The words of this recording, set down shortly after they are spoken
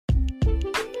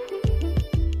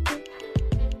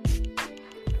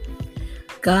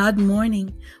God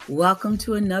morning. Welcome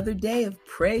to another day of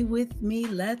Pray With Me.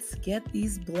 Let's get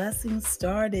these blessings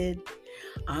started.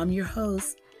 I'm your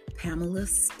host, Pamela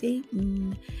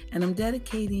Staten, and I'm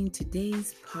dedicating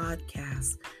today's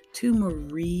podcast to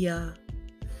Maria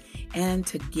and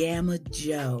to Gamma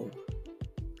Joe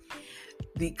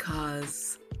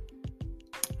because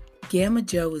Gamma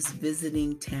Joe is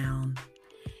visiting town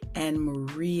and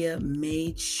Maria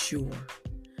made sure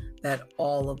that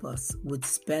all of us would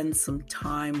spend some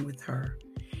time with her.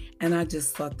 And I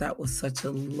just thought that was such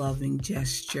a loving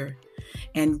gesture.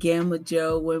 And Gamma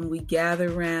Joe, when we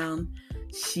gather around,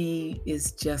 she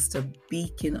is just a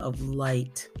beacon of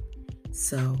light.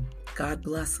 So God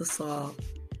bless us all.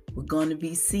 We're going to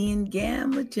be seeing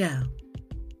Gamma Joe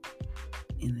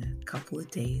in a couple of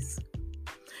days.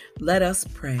 Let us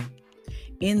pray.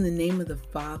 In the name of the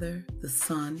Father, the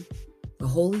Son, the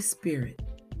Holy Spirit.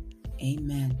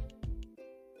 Amen.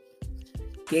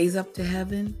 Gaze up to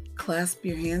heaven, clasp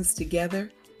your hands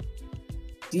together.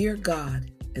 Dear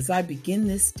God, as I begin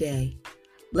this day,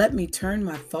 let me turn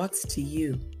my thoughts to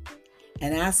you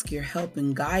and ask your help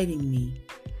in guiding me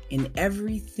in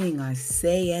everything I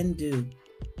say and do.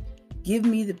 Give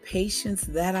me the patience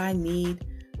that I need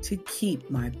to keep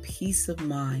my peace of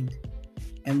mind.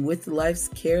 And with life's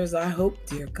cares, I hope,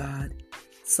 dear God,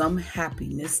 some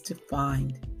happiness to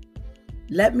find.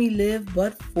 Let me live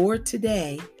but for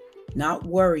today, not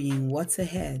worrying what's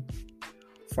ahead,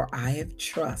 for I have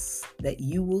trust that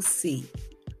you will see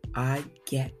I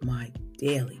get my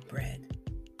daily bread.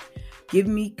 Give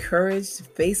me courage to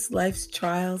face life's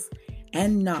trials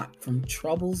and not from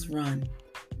troubles run.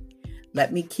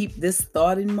 Let me keep this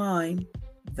thought in mind,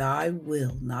 thy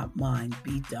will, not mine,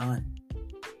 be done.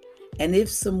 And if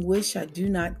some wish I do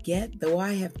not get, though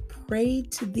I have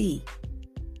prayed to thee,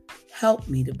 help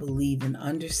me to believe and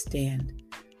understand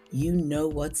you know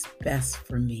what's best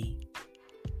for me.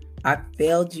 I've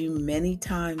failed you many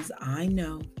times, I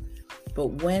know,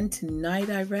 but when tonight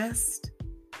I rest,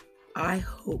 I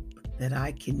hope that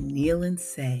I can kneel and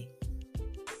say,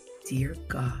 Dear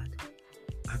God,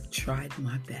 I've tried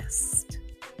my best.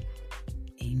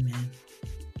 Amen.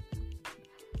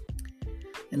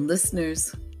 And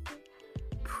listeners,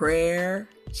 prayer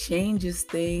changes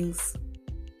things.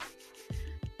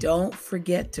 Don't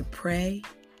forget to pray.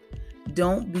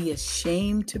 Don't be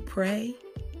ashamed to pray,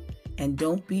 and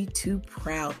don't be too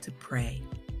proud to pray.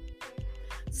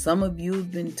 Some of you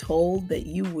have been told that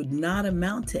you would not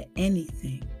amount to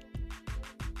anything.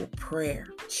 Well, prayer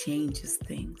changes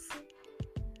things.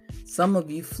 Some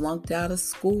of you flunked out of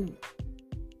school.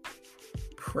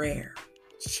 Prayer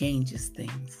changes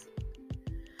things.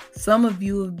 Some of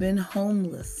you have been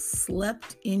homeless,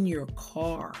 slept in your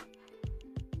car.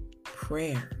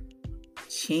 Prayer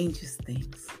changes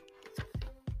things.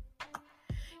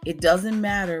 It doesn't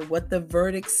matter what the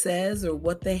verdict says or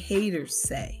what the haters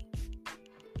say.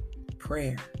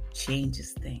 Prayer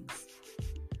changes things.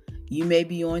 You may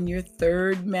be on your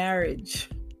third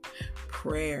marriage.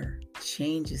 Prayer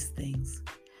changes things.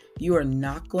 You are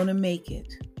not going to make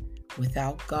it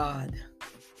without God.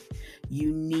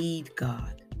 You need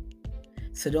God.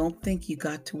 So don't think you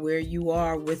got to where you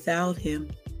are without Him.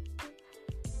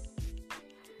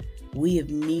 We have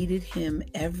needed Him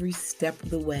every step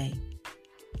of the way.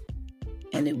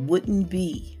 And it wouldn't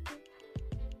be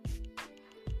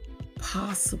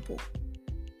possible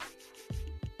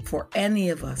for any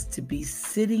of us to be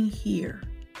sitting here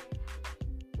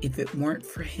if it weren't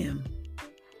for Him.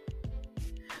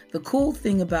 The cool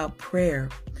thing about prayer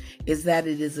is that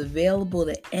it is available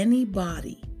to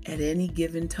anybody at any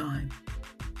given time.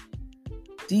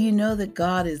 Do you know that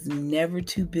God is never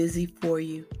too busy for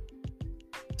you?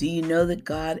 Do you know that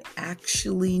God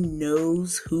actually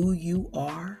knows who you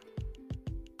are?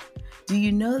 Do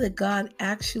you know that God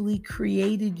actually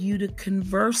created you to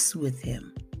converse with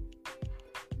Him?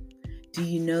 Do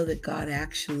you know that God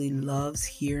actually loves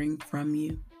hearing from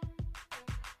you?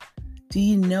 Do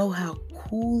you know how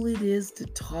cool it is to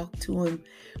talk to Him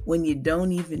when you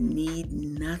don't even need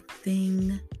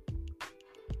nothing?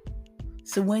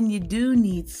 So when you do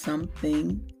need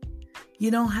something,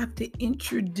 you don't have to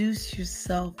introduce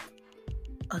yourself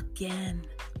again.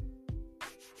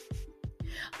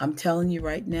 I'm telling you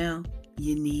right now,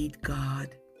 you need God.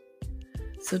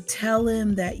 So tell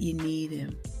Him that you need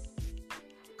Him.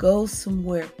 Go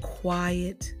somewhere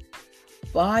quiet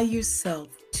by yourself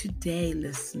today,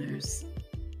 listeners,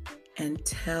 and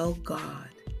tell God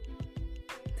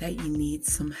that you need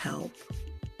some help.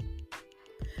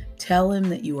 Tell Him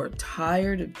that you are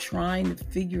tired of trying to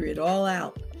figure it all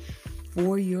out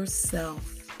for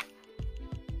yourself.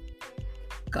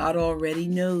 God already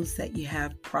knows that you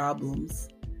have problems.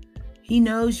 He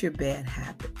knows your bad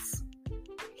habits.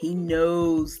 He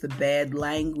knows the bad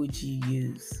language you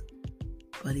use,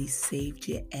 but He saved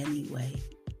you anyway.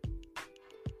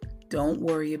 Don't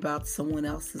worry about someone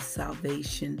else's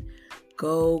salvation.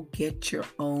 Go get your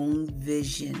own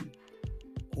vision,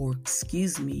 or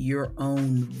your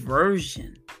own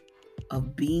version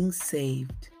of being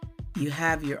saved. You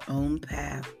have your own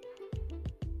path.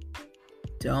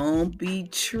 Don't be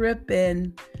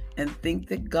tripping and think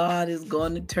that God is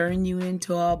going to turn you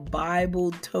into a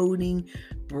Bible-toting,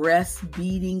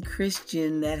 breast-beating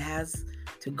Christian that has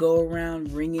to go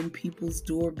around ringing people's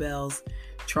doorbells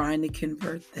trying to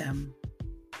convert them.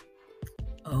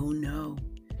 Oh no.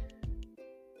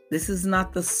 This is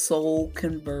not the soul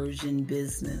conversion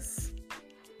business.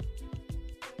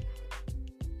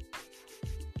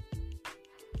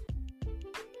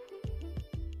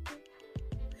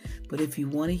 But if you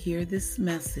want to hear this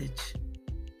message,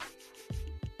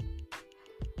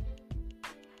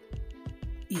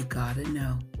 you gotta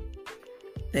know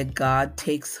that God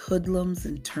takes hoodlums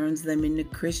and turns them into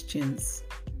Christians,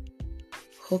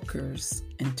 hookers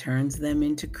and turns them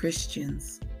into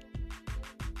Christians,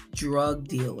 drug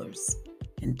dealers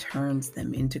and turns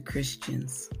them into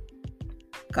Christians.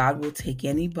 God will take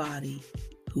anybody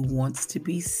who wants to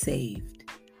be saved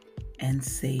and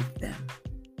save them.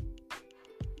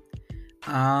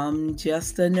 I'm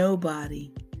just a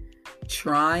nobody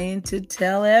trying to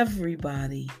tell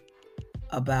everybody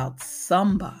about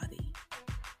somebody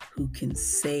who can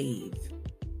save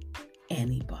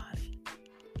anybody.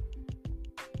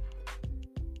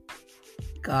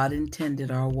 God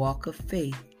intended our walk of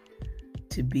faith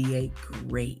to be a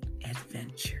great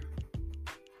adventure.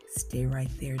 Stay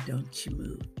right there, don't you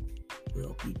move.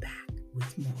 We'll be back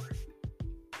with more.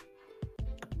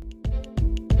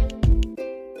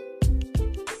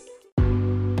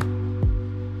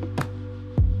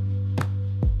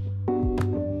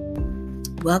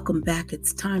 Welcome back.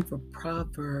 It's time for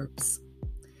Proverbs.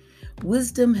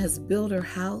 Wisdom has built her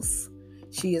house.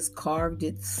 She has carved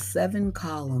its 7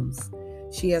 columns.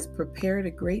 She has prepared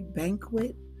a great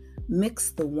banquet,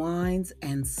 mixed the wines,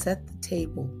 and set the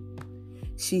table.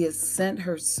 She has sent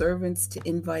her servants to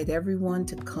invite everyone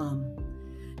to come.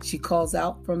 She calls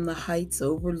out from the heights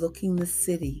overlooking the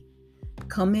city.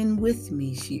 Come in with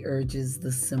me, she urges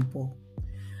the simple.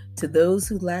 To those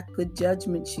who lack good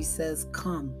judgment, she says,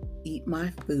 come, eat my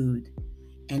food,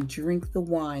 and drink the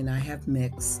wine I have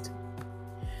mixed.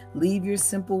 Leave your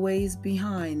simple ways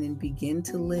behind and begin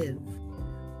to live.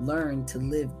 Learn to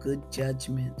live good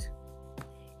judgment.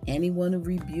 Anyone who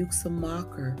rebukes a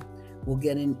mocker will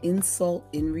get an insult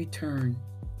in return.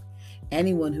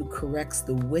 Anyone who corrects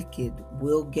the wicked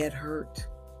will get hurt.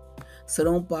 So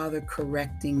don't bother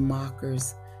correcting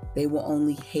mockers. They will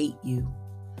only hate you.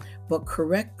 But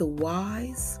correct the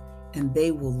wise, and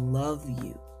they will love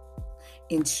you.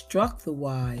 Instruct the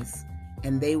wise,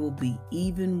 and they will be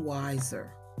even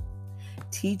wiser.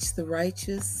 Teach the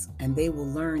righteous, and they will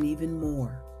learn even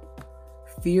more.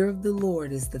 Fear of the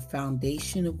Lord is the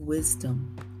foundation of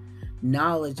wisdom.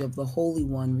 Knowledge of the Holy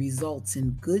One results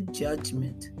in good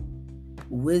judgment.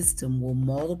 Wisdom will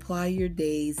multiply your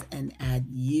days and add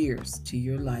years to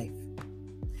your life.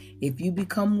 If you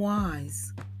become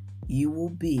wise, you will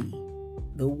be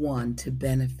the one to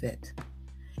benefit.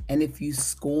 And if you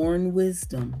scorn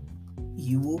wisdom,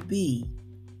 you will be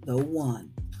the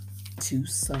one to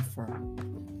suffer.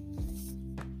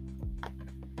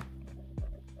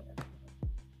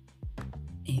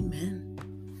 Amen.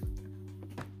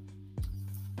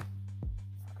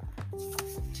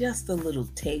 Just a little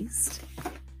taste.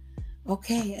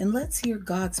 Okay, and let's hear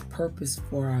God's purpose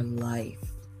for our life.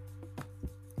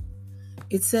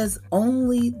 It says,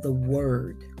 only the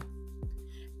word.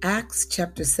 Acts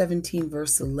chapter 17,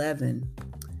 verse 11.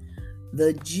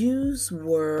 The Jews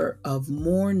were of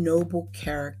more noble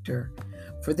character,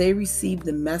 for they received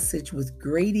the message with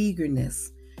great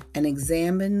eagerness and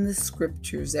examined the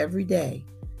scriptures every day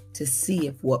to see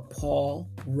if what Paul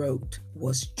wrote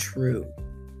was true.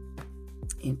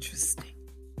 Interesting.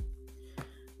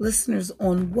 Listeners,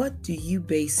 on what do you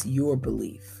base your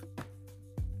belief?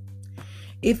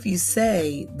 If you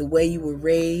say the way you were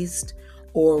raised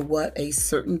or what a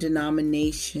certain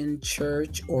denomination,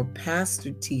 church, or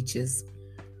pastor teaches,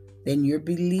 then your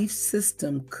belief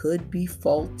system could be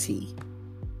faulty.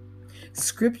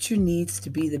 Scripture needs to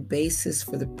be the basis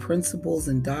for the principles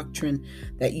and doctrine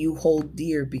that you hold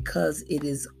dear because it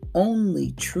is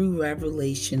only true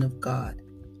revelation of God.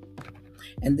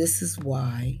 And this is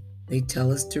why they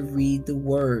tell us to read the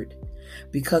Word,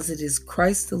 because it is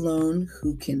Christ alone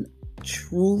who can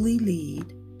truly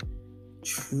lead,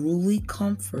 truly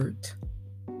comfort,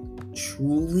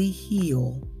 truly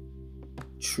heal,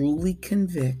 truly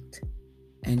convict,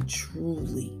 and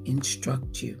truly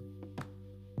instruct you.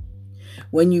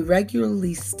 When you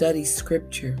regularly study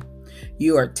Scripture,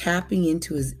 you are tapping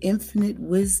into His infinite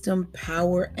wisdom,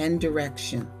 power, and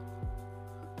direction.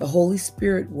 The Holy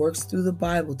Spirit works through the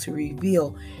Bible to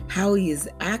reveal how He is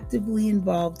actively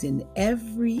involved in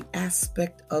every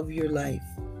aspect of your life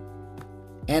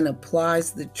and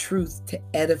applies the truth to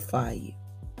edify you.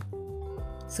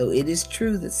 So it is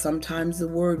true that sometimes the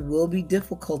word will be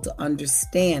difficult to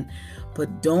understand,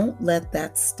 but don't let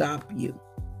that stop you.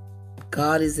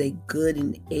 God is a good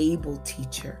and able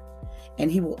teacher,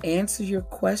 and He will answer your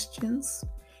questions.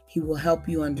 He will help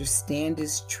you understand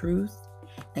His truth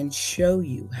and show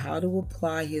you how to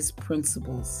apply His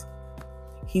principles.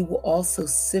 He will also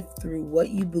sift through what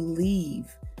you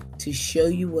believe to show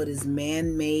you what is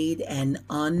man-made and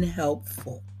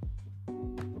unhelpful.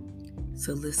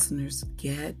 So listeners,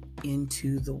 get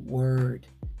into the Word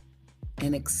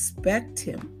and expect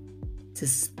Him to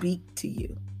speak to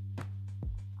you.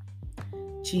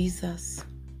 Jesus,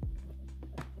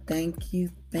 thank you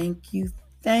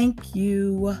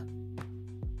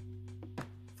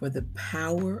for the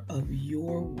power of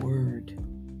your word.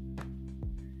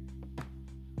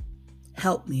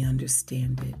 Help me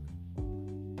understand it.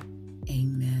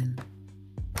 Amen.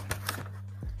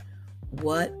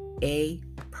 What a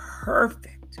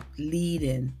perfect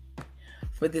lead-in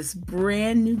for this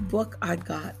brand new book I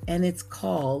got, and it's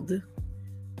called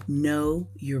Know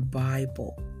Your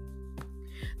Bible.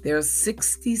 There are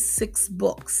 66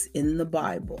 books in the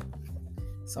Bible,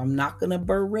 so I'm not going to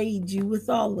berate you with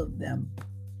all of them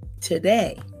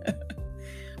today,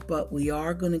 but we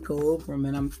are going to go over them,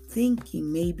 and I'm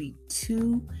thinking maybe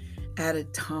 2 at a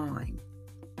time.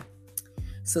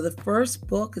 So the first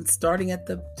book, and starting at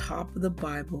the top of the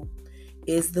Bible,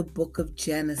 is the book of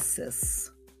Genesis.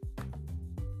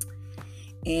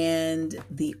 And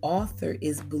the author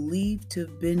is believed to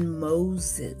have been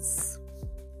Moses.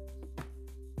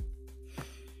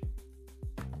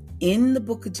 In the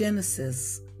book of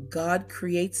Genesis, God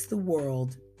creates the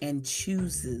world and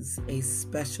chooses a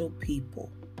special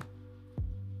people.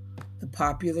 The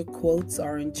popular quotes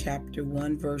are in chapter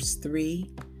 1, verse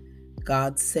 3.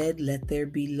 God said, "Let there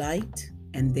be light,"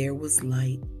 and there was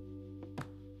light.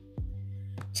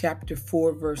 Chapter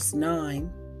 4, verse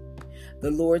 9.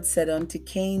 The Lord said unto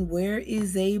Cain, "Where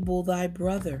is Abel thy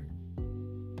brother?"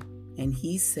 And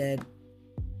he said,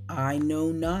 "I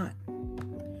know not.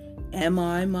 Am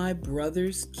I my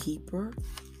brother's keeper?"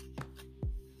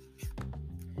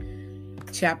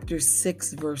 Chapter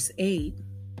 6, verse 8.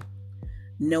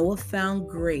 Noah found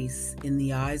grace in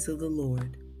the eyes of the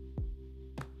Lord.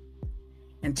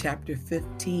 And chapter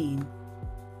 15,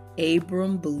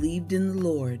 Abram believed in the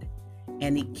Lord,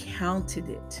 and He counted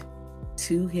it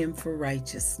to him for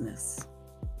righteousness.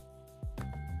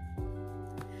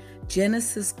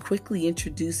 Genesis quickly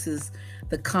introduces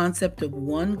the concept of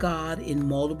one God in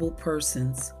multiple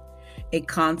persons, a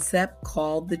concept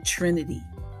called the Trinity.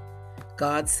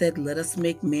 God said, "Let us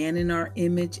make man in our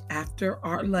image after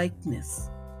our likeness."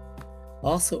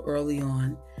 Also early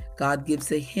on, God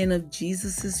gives a hint of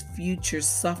Jesus' future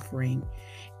suffering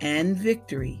and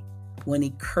victory when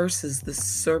He curses the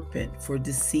serpent for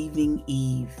deceiving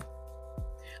Eve.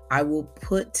 "I will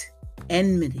put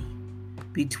enmity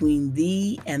between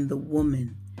thee and the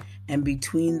woman, and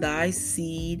between thy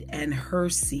seed and her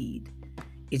seed.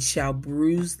 It shall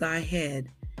bruise thy head,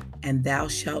 and thou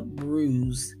shalt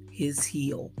bruise his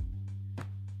heel."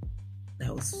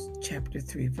 That was chapter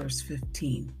 3, verse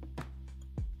 15.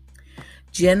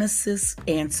 Genesis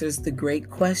answers the great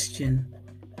question,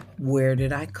 where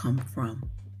did I come from?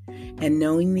 And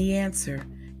knowing the answer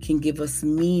can give us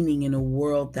meaning in a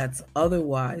world that's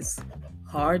otherwise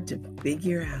hard to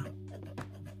figure out.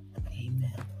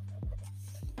 Amen.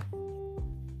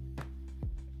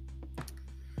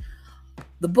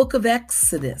 The book of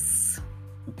Exodus,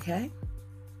 okay?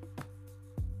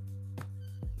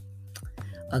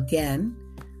 Again,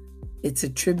 it's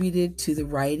attributed to the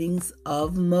writings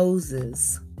of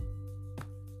Moses.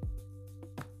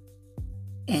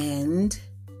 And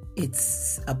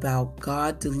it's about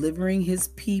God delivering His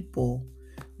people,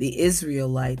 the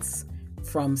Israelites,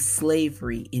 from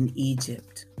slavery in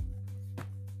Egypt.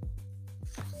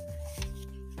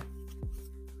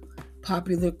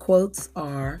 Popular quotes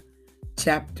are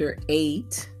chapter 3,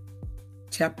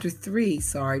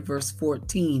 verse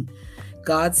 14.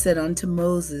 God said unto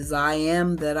Moses, "I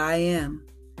am that I am."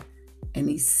 And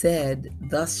He said,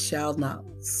 "Thus shalt not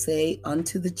say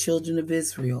unto the children of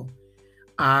Israel,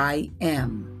 I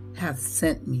am hath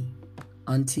sent me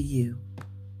unto you."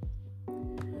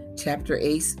 Chapter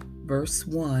 8, verse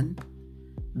 1.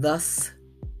 Thus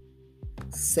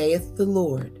saith the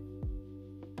Lord,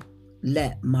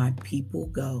 let my people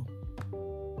go.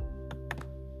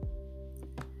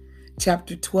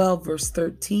 Chapter 12, verse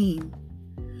 13,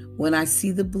 when I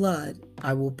see the blood,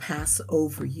 I will pass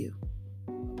over you.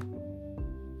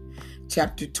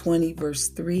 Chapter 20, verse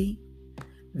 3,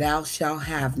 thou shalt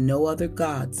have no other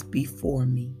gods before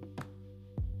me.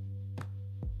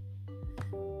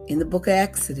 In the book of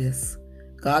Exodus,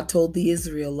 God told the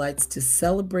Israelites to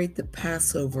celebrate the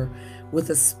Passover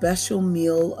with a special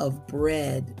meal of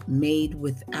bread made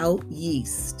without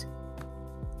yeast.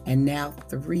 And now,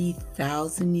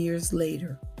 3,000 years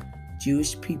later,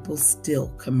 Jewish people still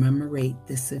commemorate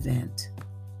this event.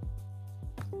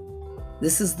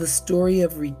 This is the story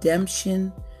of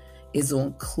redemption, is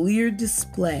on clear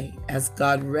display as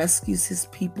God rescues his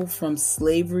people from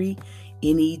slavery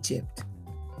in Egypt.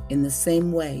 In the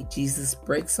same way, Jesus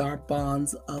breaks our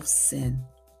bonds of sin.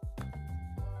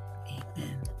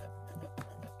 Amen.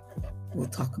 We'll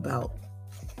talk about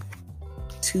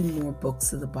 2 more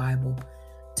books of the Bible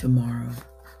tomorrow.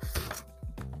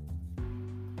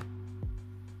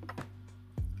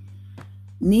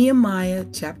 Nehemiah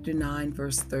chapter 9,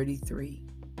 verse 33.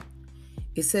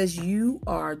 It says, you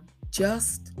are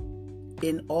just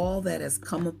in all that has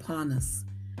come upon us.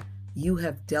 You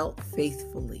have dealt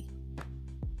faithfully.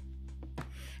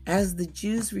 As the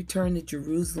Jews returned to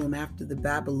Jerusalem after the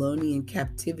Babylonian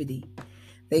captivity,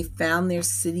 they found their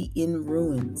city in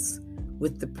ruins,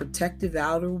 with the protective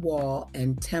outer wall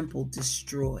and temple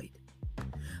destroyed.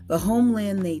 The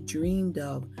homeland they dreamed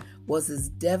of was as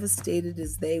devastated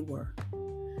as they were.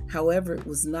 However, it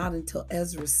was not until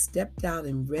Ezra stepped out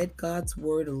and read God's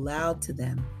word aloud to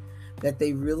them that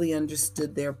they really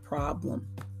understood their problem.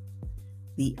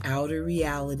 The outer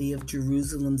reality of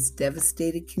Jerusalem's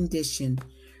devastated condition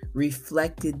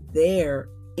reflected their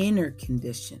inner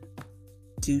condition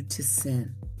due to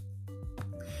sin.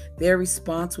 Their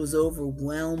response was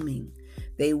overwhelming.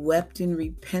 They wept in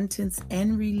repentance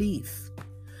and relief.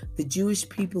 The Jewish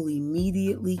people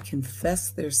immediately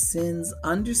confessed their sins,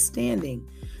 understanding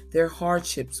their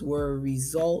hardships were a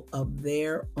result of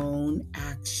their own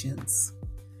actions.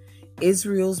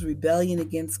 Israel's rebellion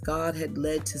against God had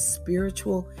led to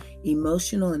spiritual,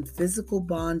 emotional, and physical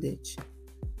bondage.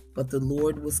 But the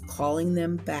Lord was calling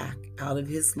them back out of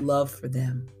his love for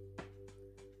them.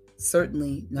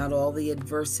 Certainly, not all the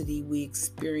adversity we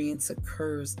experience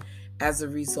occurs as a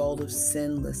result of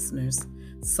sin, listeners.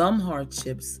 Some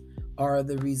hardships are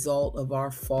the result of our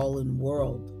fallen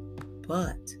world.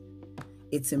 But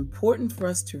it's important for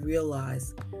us to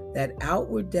realize that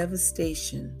outward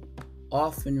devastation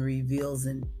often reveals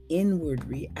an inward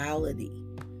reality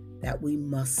that we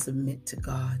must submit to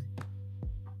God.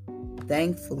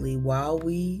 Thankfully,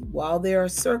 while there are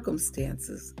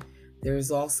circumstances, there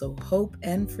is also hope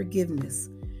and forgiveness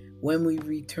when we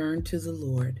return to the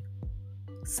Lord.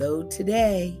 So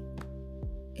today,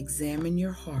 examine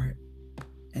your heart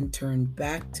and turn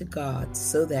back to God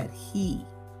so that He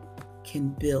can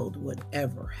build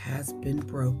whatever has been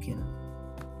broken.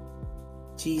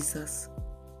 Jesus,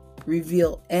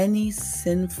 reveal any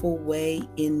sinful way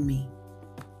in me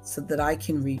so that I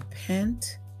can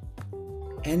repent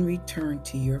and return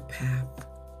to your path.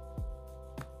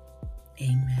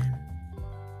 Amen.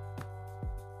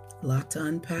 A lot to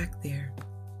unpack there.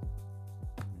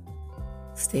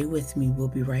 Stay with me. We'll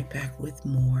be right back with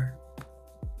more.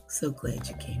 So glad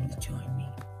you came to join me.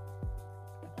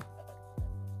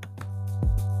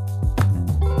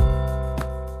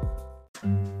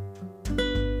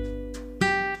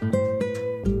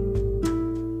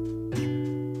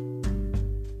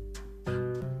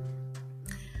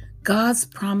 God's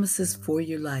promises for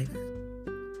your life.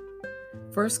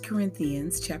 1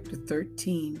 Corinthians chapter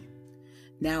 13.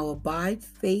 Now abide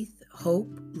faith,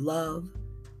 hope, love,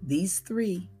 these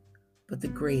 3, but the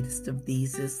greatest of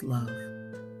these is love.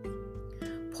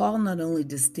 Paul not only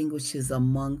distinguishes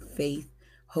among faith,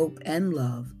 hope, and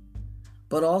love,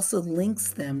 but also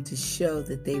links them to show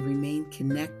that they remain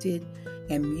connected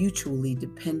and mutually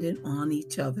dependent on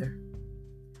each other.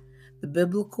 The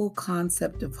biblical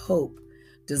concept of hope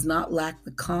does not lack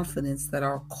the confidence that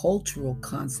our cultural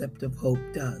concept of hope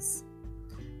does.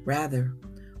 Rather,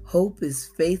 hope is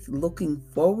faith looking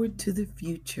forward to the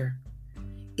future.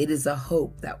 It is a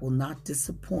hope that will not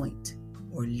disappoint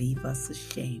or leave us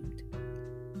ashamed.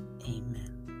 Amen.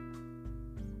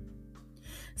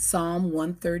 Psalm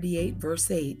 138,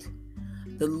 verse 8.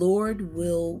 The Lord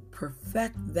will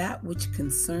perfect that which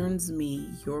concerns me.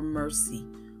 Your mercy,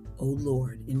 O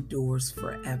Lord, endures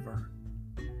forever.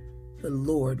 The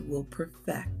Lord will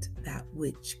perfect that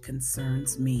which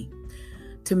concerns me.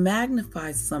 To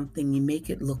magnify something, you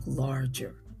make it look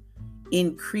larger.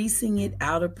 increasing it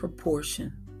out of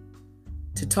proportion.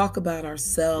 To talk about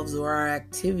ourselves or our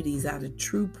activities out of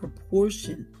true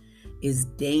proportion is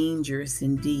dangerous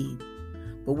indeed.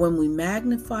 But when we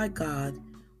magnify God,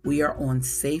 we are on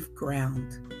safe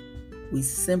ground. We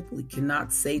simply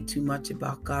cannot say too much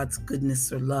about God's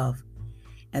goodness or love,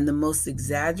 and the most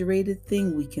exaggerated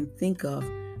thing we can think of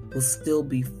will still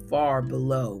be far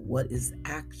below what is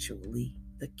actually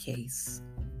the case.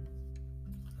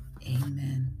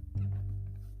 Amen.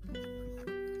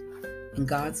 In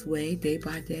God's way, day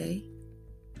by day,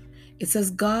 it says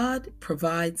God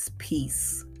provides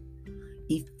peace.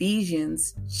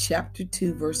 Ephesians chapter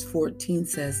 2, verse 14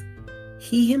 says,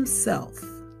 He Himself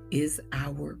is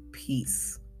our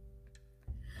peace.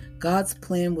 God's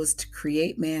plan was to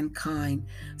create mankind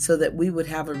so that we would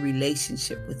have a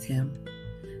relationship with Him.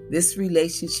 This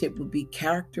relationship would be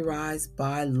characterized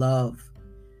by love.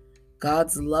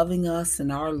 God's loving us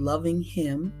and our loving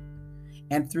Him,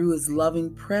 and through His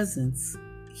loving presence,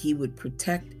 He would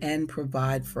protect and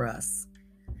provide for us.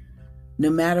 No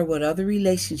matter what other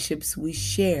relationships we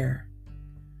share,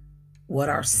 what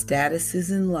our status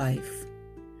is in life,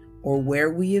 or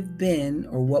where we have been,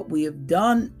 or what we have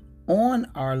done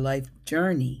on our life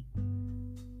journey,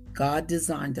 God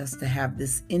designed us to have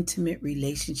this intimate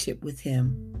relationship with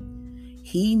Him.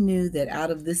 He knew that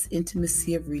out of this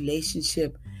intimacy of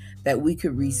relationship that we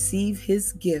could receive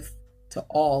His gift to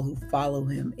all who follow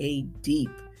Him, a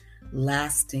deep,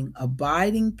 lasting,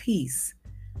 abiding peace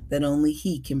that only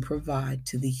He can provide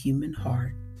to the human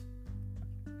heart.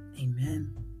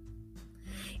 Amen.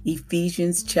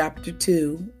 Ephesians chapter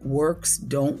 2, works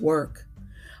don't work.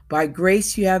 By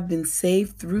grace you have been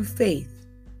saved through faith,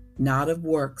 not of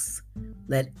works,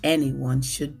 lest anyone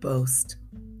should boast.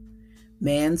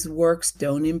 Man's works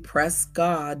don't impress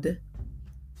God.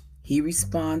 He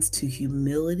responds to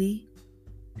humility,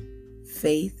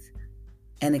 faith,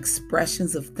 and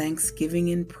expressions of thanksgiving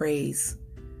and praise.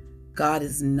 God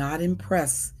is not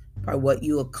impressed by what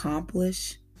you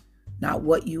accomplish, not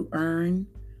what you earn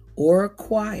or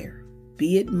acquire,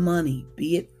 be it money,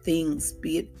 be it things,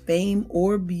 be it fame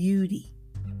or beauty.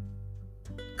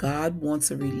 God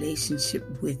wants a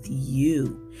relationship with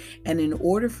you. And in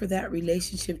order for that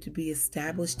relationship to be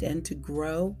established and to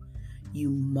grow, you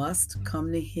must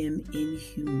come to Him in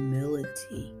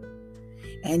humility.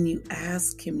 And you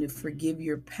ask Him to forgive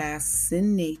your past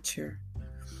sin nature.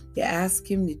 You ask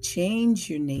Him to change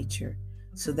your nature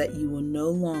so that you will no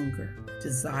longer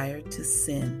desire to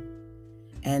sin,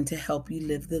 and to help you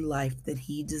live the life that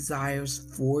He desires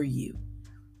for you.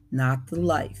 Not the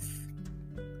life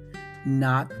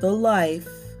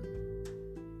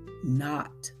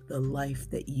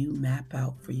that you map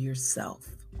out for yourself.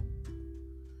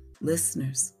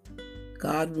 Listeners,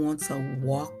 God wants a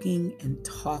walking and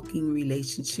talking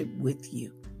relationship with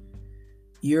you.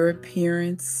 Your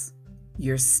appearance,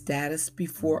 your status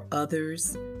before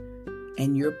others,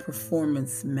 and your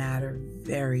performance matter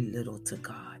very little to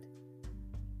God.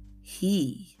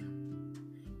 He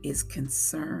is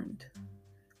concerned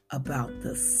about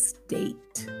the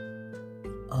state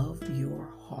of your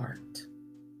heart.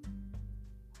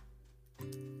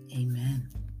 Amen.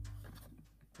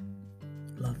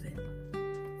 Love it.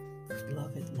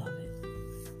 Love it, love it.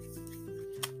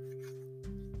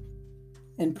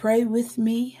 And pray with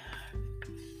me.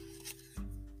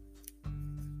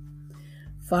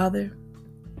 Father,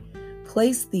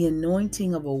 place the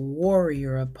anointing of a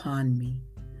warrior upon me.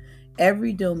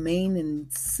 Every domain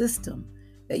and system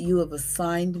that you have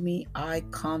assigned me, I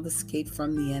confiscate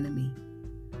from the enemy.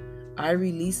 I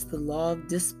release the law of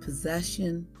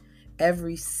dispossession.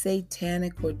 Every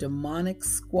satanic or demonic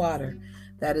squatter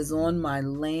that is on my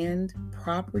land,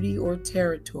 property, or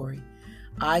territory,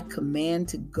 I command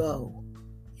to go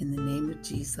in the name of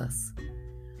Jesus.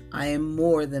 I am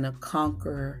more than a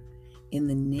conqueror in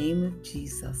the name of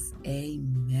Jesus.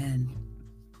 Amen.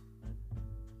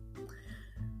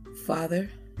 Father,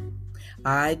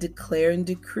 I declare and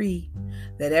decree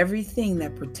that everything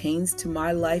that pertains to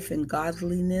my life and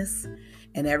godliness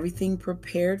and everything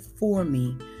prepared for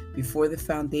me before the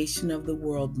foundation of the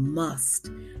world must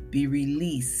be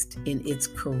released in its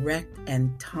correct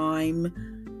and timely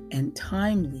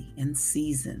and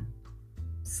season.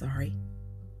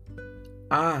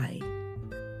 I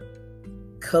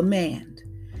command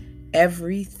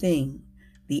everything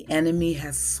the enemy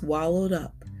has swallowed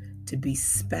up to be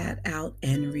spat out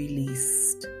and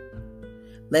released.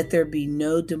 Let there be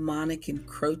no demonic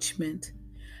encroachment.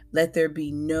 Let there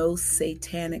be no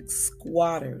satanic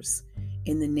squatters.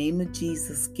 In the name of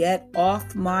Jesus, get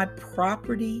off my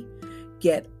property,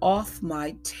 get off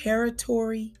my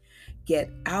territory, get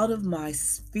out of my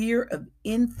sphere of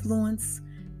influence,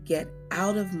 get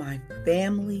out of my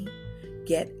family,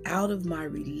 get out of my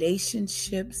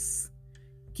relationships,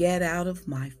 get out of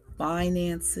my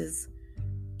finances,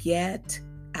 get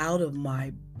out of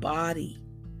my body,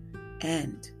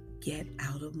 and get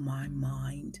out of my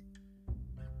mind.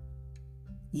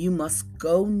 You must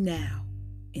go now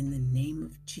in the name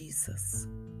of Jesus.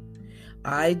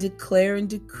 I declare and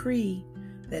decree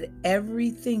that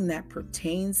everything that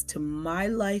pertains to my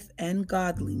life and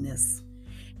godliness,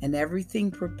 and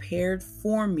everything prepared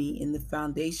for me in the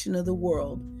foundation of the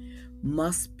world,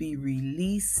 must be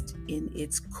released in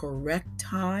its correct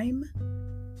time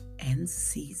and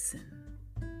season.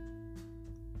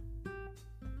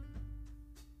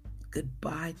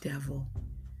 Goodbye, devil.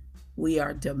 We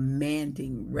are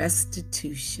demanding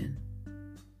restitution.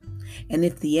 And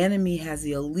if the enemy has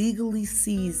illegally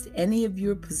seized any of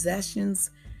your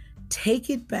possessions, take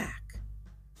it back.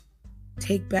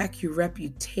 Take back your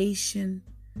reputation.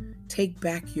 Take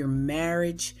back your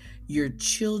marriage, your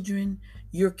children,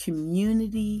 your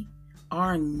community,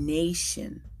 our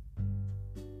nation.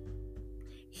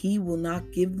 He will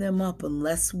not give them up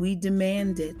unless we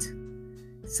demand it.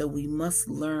 So we must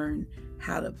learn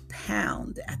how to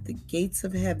pound at the gates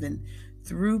of heaven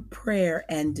through prayer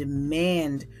and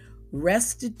demand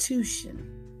restitution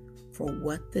for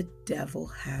what the devil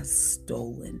has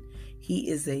stolen. He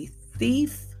is a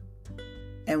thief,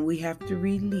 and we have to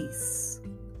release.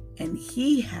 And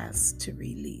he has to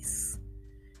release.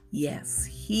 Yes,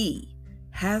 he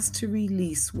has to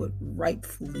release what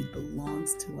rightfully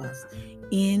belongs to us.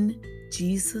 In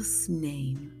Jesus'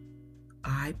 name,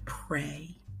 I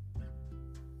pray.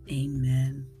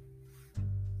 Amen.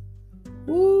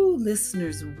 Ooh,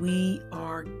 listeners, we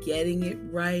are getting it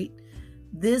right.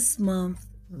 This month,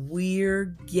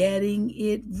 we're getting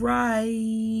it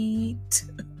right.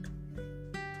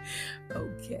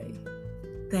 Okay.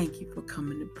 Thank you for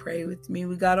coming to pray with me.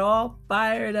 We got all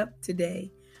fired up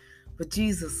today. But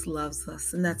Jesus loves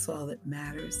us, and that's all that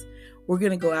matters. We're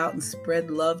going to go out and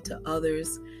spread love to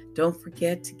others. Don't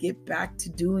forget to get back to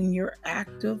doing your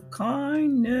act of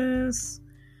kindness.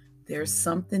 There's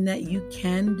something that you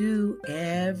can do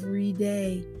every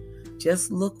day.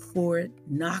 Just look for it,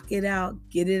 knock it out,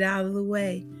 get it out of the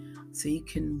way so you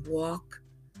can walk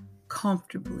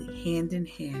comfortably hand in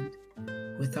hand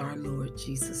with our Lord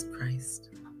Jesus Christ.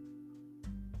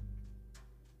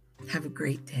 Have a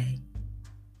great day.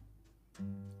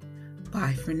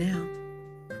 Bye for now.